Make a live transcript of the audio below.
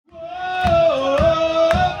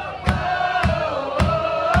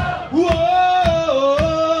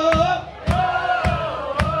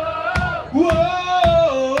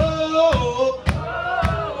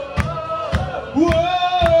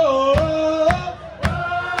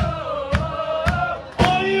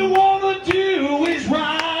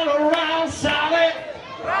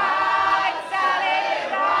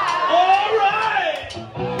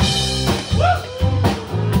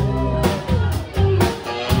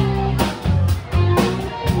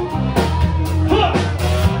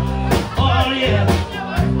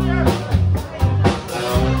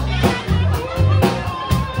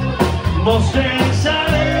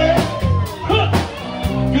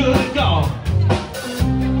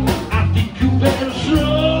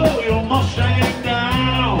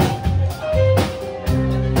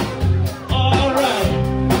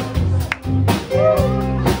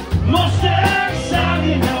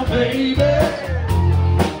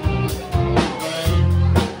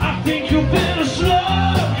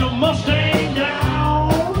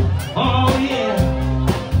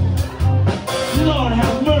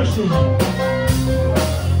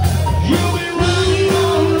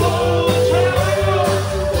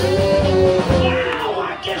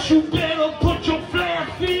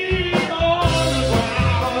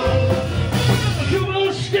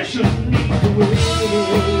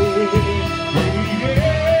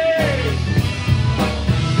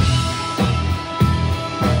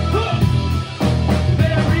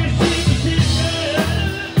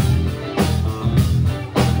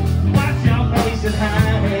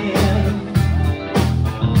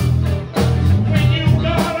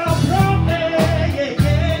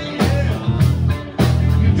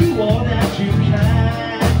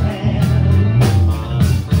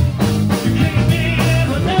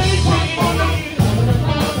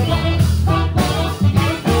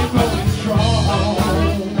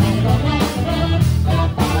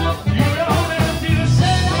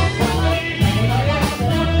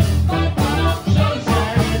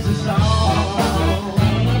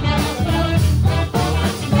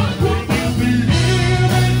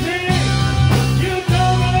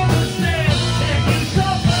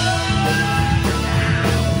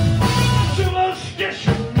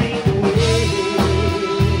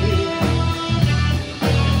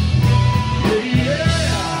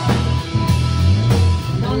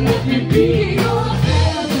let me be your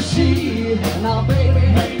fantasy. Now baby,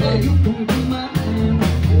 you can be mine.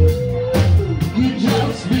 You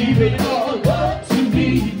just leave it all up to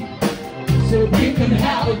me, so we can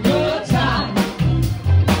have a good time.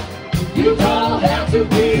 You don't have to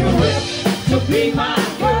be rich to be my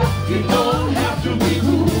girl. You don't have to be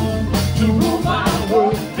rude to rule my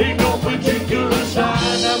world. Ain't no particular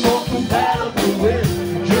sign I'm more compatible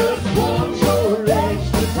with. Just want your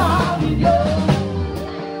extra time and you're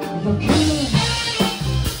the killer.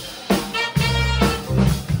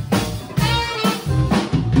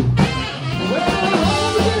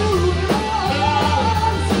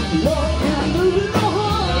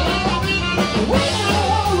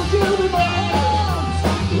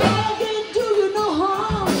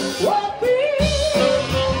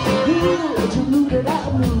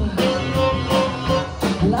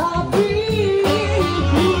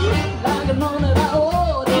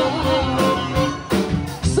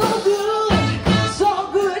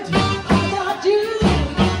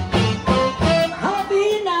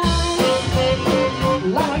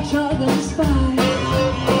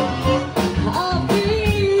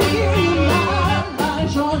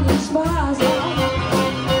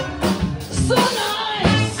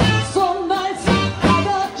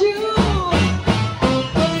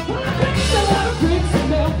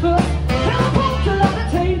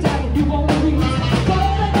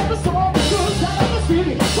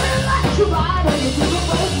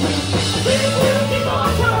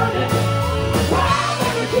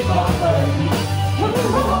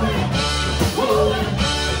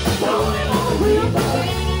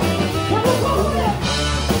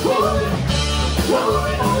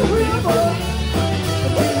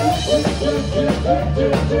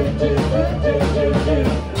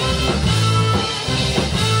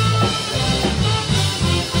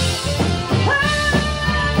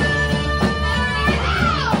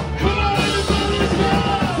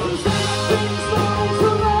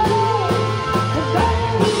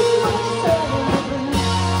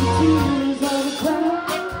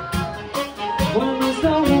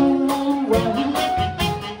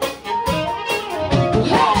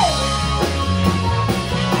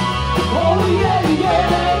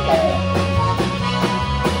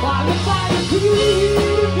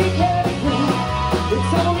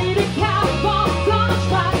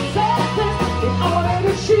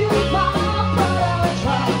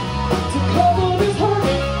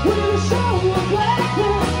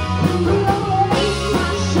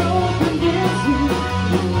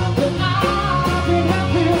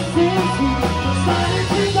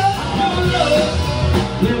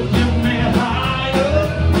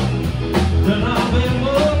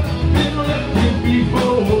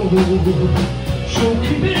 So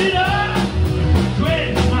keep it up,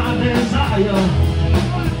 quench my desire.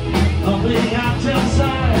 I'll be out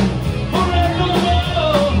outside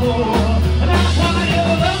forevermore. And that's why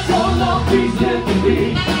your love so long, please let me be.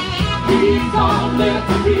 Please don't let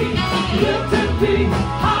me be. Lift me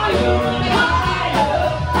higher and higher,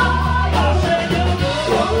 higher. I say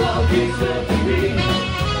your love, please let me be.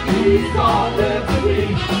 Please don't let me be.